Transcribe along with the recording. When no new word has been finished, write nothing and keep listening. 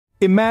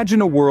Imagine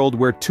a world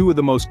where two of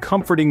the most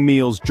comforting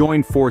meals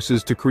join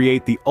forces to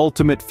create the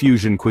ultimate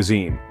fusion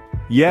cuisine.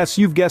 Yes,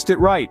 you've guessed it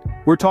right.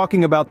 We're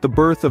talking about the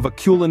birth of a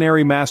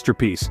culinary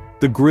masterpiece,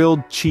 the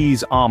grilled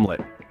cheese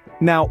omelet.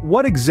 Now,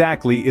 what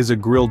exactly is a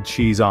grilled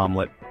cheese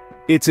omelet?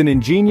 It's an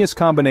ingenious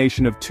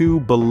combination of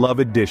two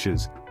beloved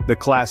dishes, the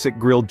classic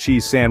grilled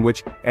cheese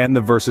sandwich and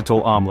the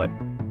versatile omelet.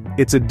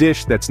 It's a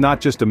dish that's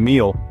not just a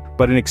meal,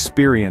 but an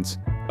experience,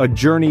 a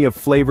journey of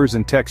flavors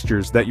and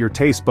textures that your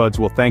taste buds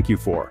will thank you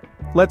for.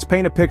 Let's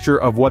paint a picture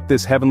of what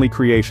this heavenly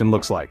creation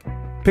looks like.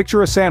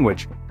 Picture a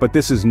sandwich, but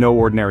this is no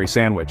ordinary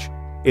sandwich.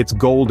 It's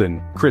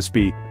golden,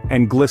 crispy,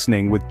 and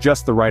glistening with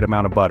just the right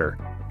amount of butter.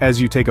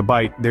 As you take a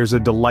bite, there's a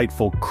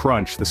delightful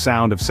crunch, the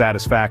sound of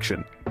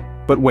satisfaction.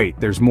 But wait,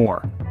 there's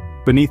more.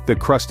 Beneath the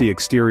crusty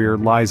exterior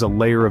lies a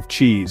layer of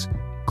cheese,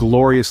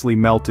 gloriously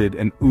melted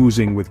and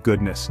oozing with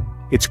goodness.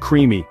 It's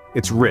creamy,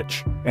 it's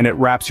rich, and it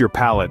wraps your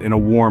palate in a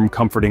warm,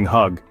 comforting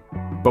hug.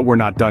 But we're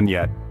not done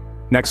yet.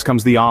 Next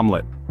comes the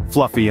omelet,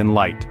 fluffy and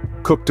light,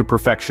 cooked to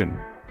perfection.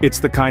 It's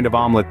the kind of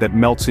omelet that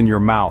melts in your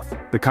mouth,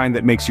 the kind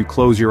that makes you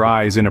close your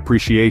eyes in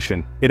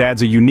appreciation. It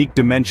adds a unique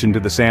dimension to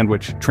the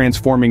sandwich,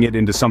 transforming it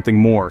into something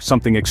more,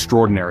 something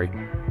extraordinary.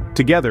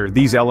 Together,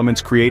 these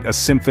elements create a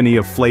symphony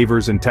of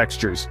flavors and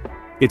textures.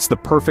 It's the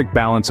perfect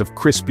balance of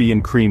crispy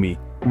and creamy,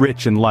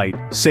 rich and light,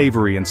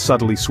 savory and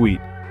subtly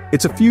sweet.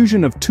 It's a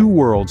fusion of two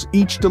worlds,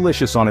 each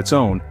delicious on its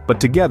own, but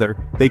together,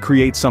 they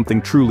create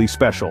something truly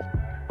special.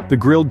 The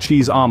grilled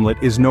cheese omelet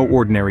is no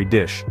ordinary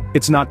dish.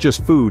 It's not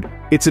just food,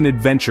 it's an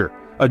adventure.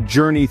 A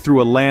journey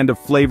through a land of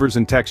flavors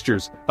and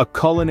textures, a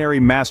culinary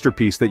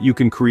masterpiece that you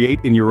can create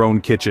in your own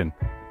kitchen.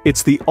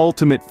 It's the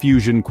ultimate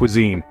fusion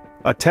cuisine,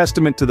 a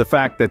testament to the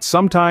fact that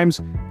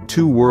sometimes,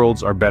 two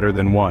worlds are better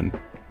than one.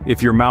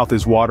 If your mouth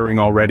is watering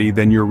already,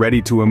 then you're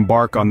ready to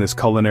embark on this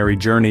culinary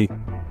journey.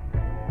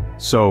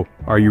 So,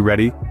 are you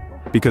ready?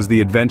 Because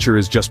the adventure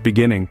is just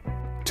beginning.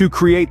 To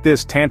create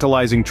this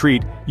tantalizing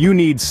treat, you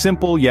need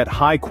simple yet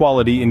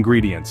high-quality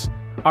ingredients.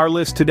 Our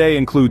list today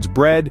includes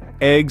bread,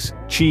 eggs,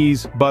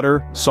 cheese,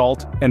 butter,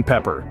 salt, and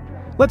pepper.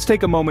 Let's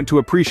take a moment to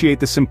appreciate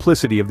the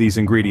simplicity of these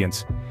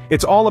ingredients.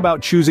 It's all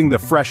about choosing the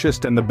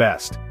freshest and the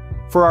best.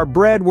 For our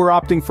bread, we're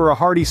opting for a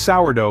hearty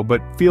sourdough,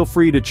 but feel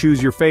free to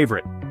choose your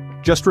favorite.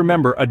 Just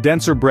remember, a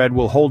denser bread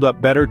will hold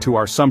up better to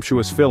our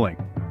sumptuous filling.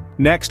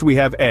 Next, we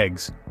have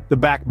eggs, the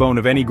backbone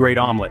of any great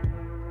omelet.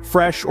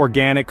 Fresh,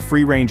 organic,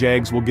 free-range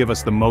eggs will give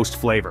us the most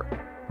flavor.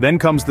 Then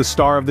comes the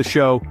star of the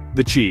show,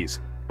 the cheese.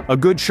 A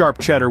good sharp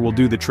cheddar will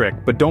do the trick,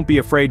 but don't be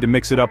afraid to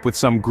mix it up with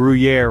some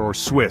Gruyere or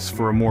Swiss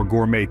for a more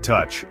gourmet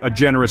touch. A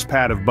generous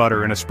pat of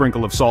butter and a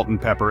sprinkle of salt and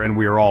pepper and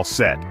we are all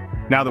set.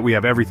 Now that we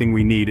have everything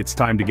we need, it's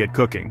time to get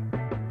cooking.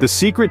 The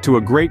secret to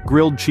a great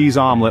grilled cheese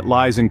omelet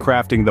lies in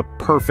crafting the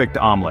perfect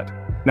omelet.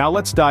 Now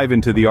let's dive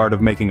into the art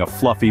of making a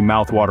fluffy,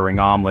 mouth-watering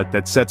omelet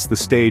that sets the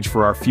stage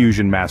for our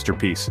fusion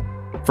masterpiece.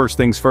 First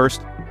things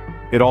first,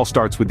 it all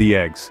starts with the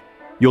eggs.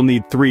 You'll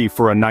need 3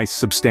 for a nice,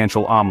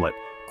 substantial omelet.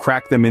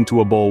 Crack them into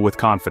a bowl with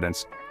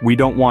confidence. We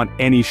don't want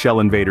any shell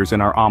invaders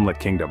in our omelet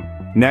kingdom.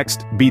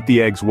 Next, beat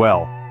the eggs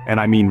well, and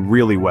I mean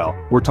really well.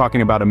 We're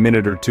talking about a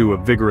minute or 2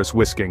 of vigorous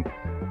whisking.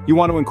 You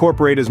want to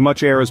incorporate as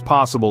much air as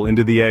possible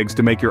into the eggs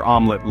to make your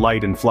omelet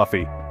light and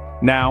fluffy.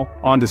 Now,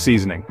 on to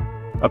seasoning.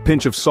 A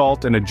pinch of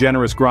salt and a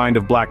generous grind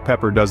of black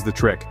pepper does the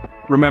trick.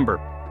 Remember,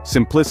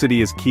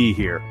 simplicity is key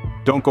here.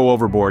 Don't go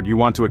overboard, you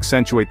want to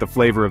accentuate the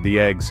flavor of the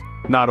eggs,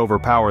 not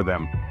overpower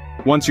them.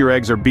 Once your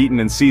eggs are beaten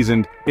and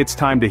seasoned, it's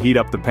time to heat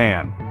up the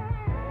pan.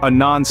 A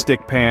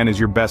non-stick pan is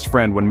your best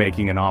friend when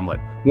making an omelet.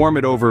 Warm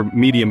it over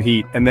medium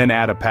heat and then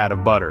add a pat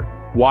of butter.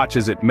 Watch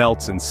as it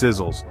melts and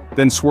sizzles,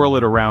 then swirl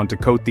it around to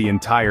coat the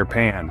entire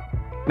pan.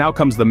 Now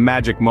comes the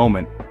magic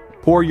moment.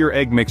 Pour your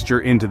egg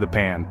mixture into the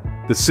pan.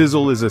 The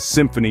sizzle is a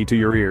symphony to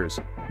your ears.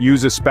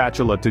 Use a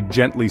spatula to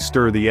gently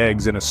stir the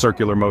eggs in a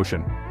circular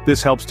motion.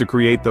 This helps to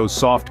create those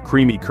soft,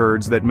 creamy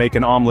curds that make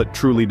an omelet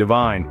truly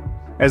divine.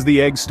 As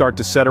the eggs start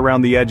to set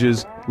around the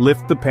edges,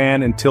 lift the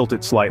pan and tilt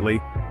it slightly.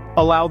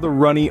 Allow the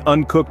runny,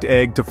 uncooked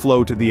egg to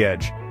flow to the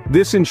edge.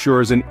 This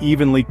ensures an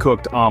evenly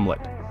cooked omelet.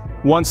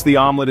 Once the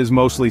omelet is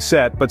mostly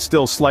set but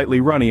still slightly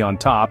runny on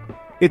top,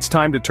 it's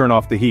time to turn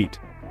off the heat.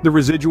 The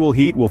residual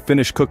heat will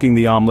finish cooking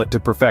the omelet to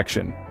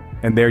perfection.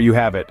 And there you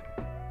have it.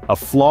 A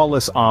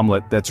flawless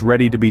omelet that's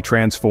ready to be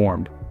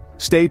transformed.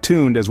 Stay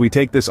tuned as we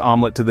take this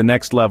omelet to the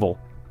next level,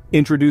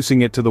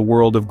 introducing it to the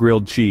world of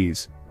grilled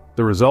cheese.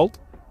 The result?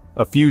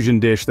 A fusion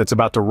dish that's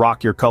about to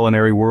rock your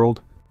culinary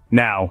world.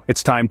 Now,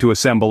 it's time to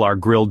assemble our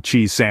grilled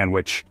cheese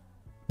sandwich.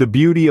 The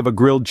beauty of a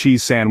grilled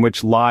cheese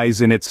sandwich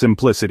lies in its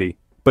simplicity.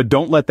 But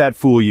don't let that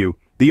fool you.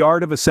 The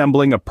art of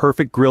assembling a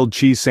perfect grilled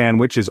cheese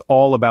sandwich is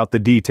all about the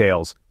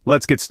details.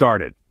 Let's get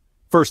started.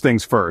 First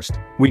things first,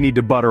 we need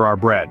to butter our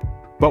bread.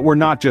 But we're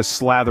not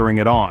just slathering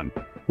it on.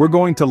 We're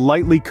going to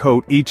lightly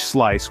coat each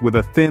slice with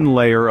a thin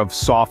layer of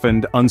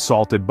softened,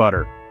 unsalted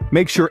butter.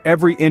 Make sure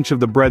every inch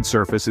of the bread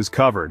surface is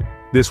covered.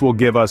 This will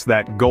give us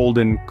that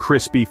golden,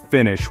 crispy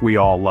finish we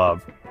all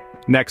love.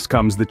 Next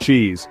comes the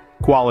cheese.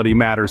 Quality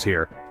matters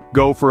here.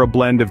 Go for a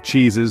blend of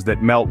cheeses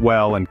that melt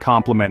well and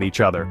complement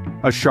each other.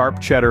 A sharp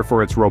cheddar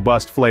for its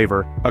robust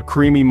flavor, a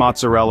creamy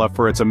mozzarella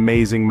for its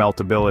amazing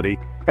meltability,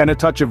 and a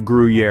touch of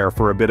Gruyere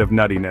for a bit of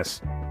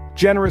nuttiness.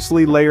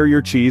 Generously layer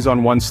your cheese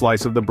on one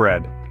slice of the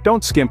bread.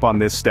 Don't skimp on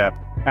this step.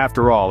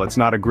 After all, it's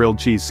not a grilled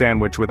cheese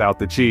sandwich without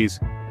the cheese.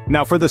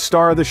 Now for the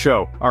star of the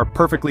show, our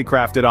perfectly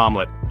crafted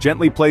omelet.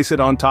 Gently place it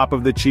on top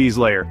of the cheese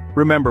layer.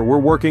 Remember, we're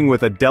working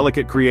with a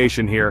delicate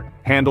creation here,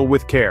 handle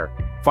with care.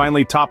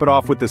 Finally, top it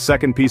off with the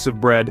second piece of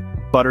bread,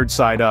 buttered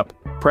side up.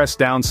 Press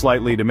down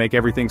slightly to make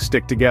everything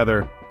stick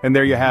together. And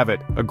there you have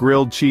it, a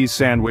grilled cheese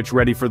sandwich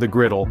ready for the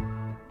griddle.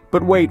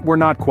 But wait, we're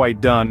not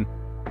quite done.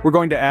 We're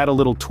going to add a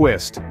little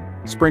twist.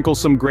 Sprinkle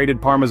some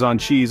grated Parmesan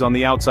cheese on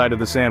the outside of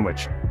the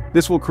sandwich.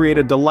 This will create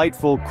a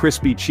delightful,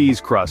 crispy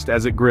cheese crust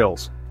as it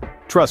grills.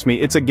 Trust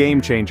me, it's a game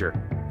changer.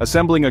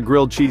 Assembling a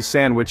grilled cheese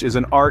sandwich is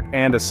an art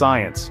and a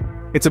science.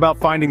 It's about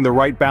finding the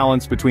right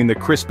balance between the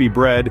crispy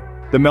bread,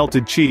 the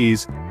melted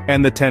cheese,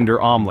 and the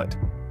tender omelet.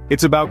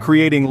 It's about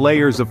creating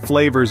layers of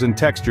flavors and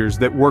textures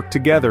that work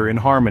together in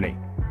harmony.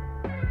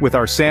 With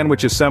our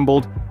sandwich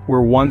assembled,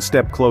 we're one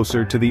step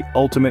closer to the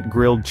ultimate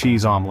grilled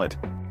cheese omelet.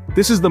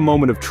 This is the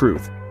moment of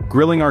truth,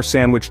 grilling our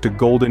sandwich to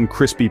golden,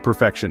 crispy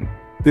perfection.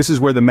 This is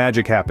where the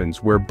magic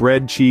happens, where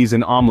bread, cheese,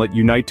 and omelet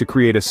unite to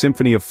create a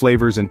symphony of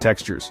flavors and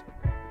textures.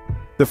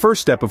 The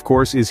first step, of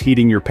course, is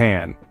heating your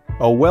pan.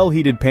 A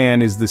well-heated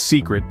pan is the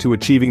secret to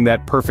achieving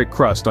that perfect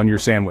crust on your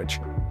sandwich.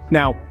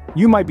 Now,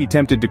 you might be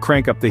tempted to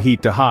crank up the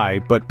heat to high,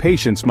 but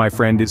patience, my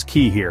friend, is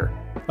key here.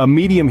 A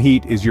medium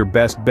heat is your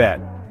best bet,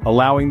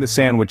 allowing the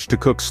sandwich to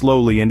cook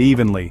slowly and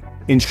evenly,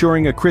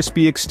 ensuring a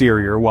crispy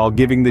exterior while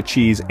giving the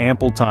cheese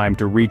ample time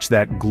to reach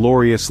that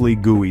gloriously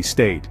gooey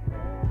state.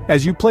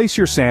 As you place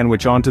your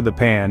sandwich onto the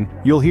pan,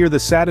 you'll hear the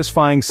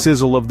satisfying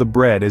sizzle of the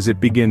bread as it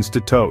begins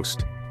to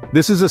toast.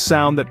 This is a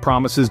sound that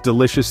promises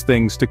delicious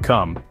things to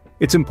come.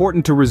 It's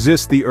important to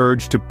resist the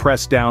urge to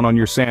press down on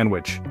your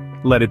sandwich.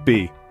 Let it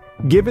be.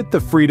 Give it the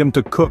freedom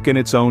to cook in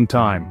its own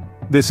time.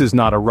 This is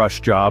not a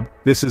rush job,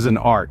 this is an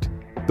art.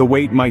 The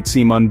wait might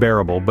seem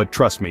unbearable, but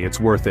trust me,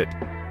 it's worth it.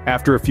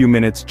 After a few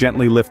minutes,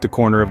 gently lift a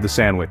corner of the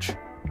sandwich.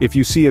 If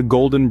you see a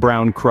golden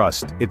brown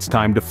crust, it's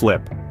time to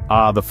flip.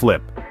 Ah, the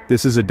flip.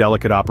 This is a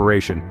delicate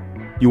operation.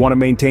 You want to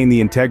maintain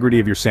the integrity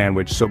of your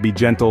sandwich, so be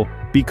gentle,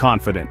 be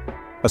confident.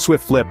 A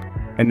swift flip,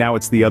 and now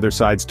it's the other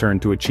side's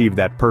turn to achieve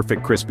that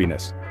perfect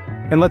crispiness.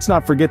 And let's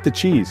not forget the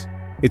cheese.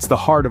 It's the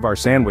heart of our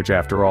sandwich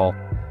after all.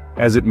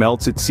 As it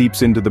melts, it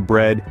seeps into the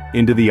bread,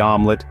 into the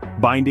omelet,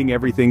 binding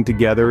everything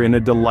together in a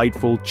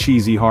delightful,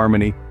 cheesy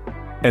harmony.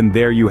 And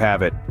there you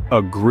have it,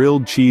 a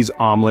grilled cheese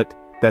omelet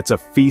that's a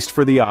feast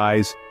for the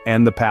eyes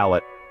and the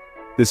palate.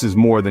 This is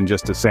more than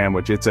just a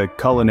sandwich, it's a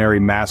culinary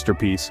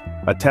masterpiece,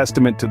 a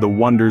testament to the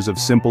wonders of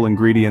simple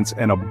ingredients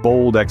and a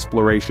bold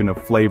exploration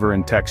of flavor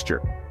and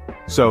texture.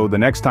 So, the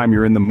next time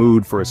you're in the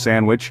mood for a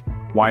sandwich,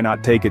 why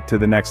not take it to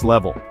the next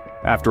level?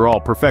 After all,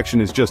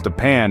 perfection is just a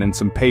pan and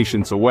some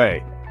patience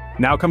away.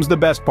 Now comes the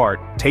best part,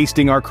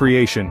 tasting our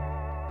creation.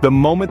 The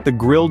moment the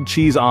grilled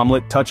cheese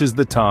omelet touches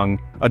the tongue,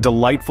 a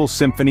delightful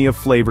symphony of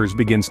flavors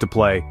begins to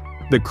play.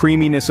 The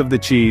creaminess of the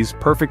cheese,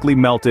 perfectly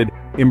melted,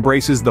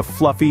 embraces the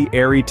fluffy,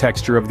 airy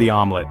texture of the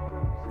omelet.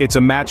 It's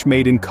a match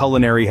made in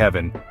culinary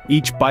heaven.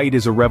 Each bite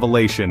is a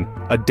revelation,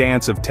 a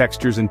dance of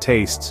textures and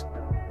tastes.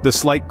 The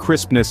slight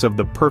crispness of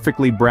the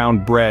perfectly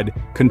browned bread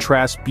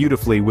contrasts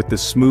beautifully with the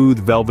smooth,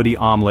 velvety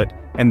omelet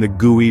and the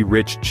gooey,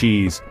 rich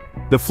cheese.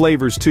 The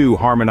flavors, too,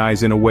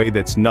 harmonize in a way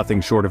that's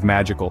nothing short of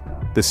magical.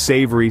 The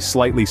savory,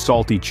 slightly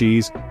salty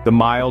cheese, the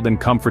mild and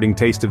comforting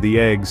taste of the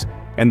eggs,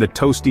 and the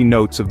toasty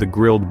notes of the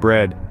grilled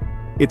bread.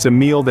 It's a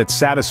meal that's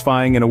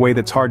satisfying in a way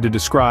that's hard to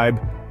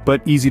describe,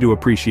 but easy to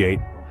appreciate.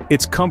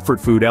 It's comfort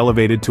food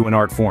elevated to an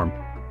art form.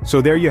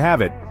 So there you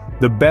have it,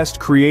 the best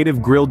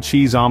creative grilled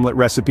cheese omelet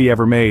recipe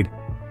ever made.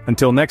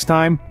 Until next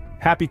time,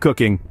 happy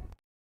cooking.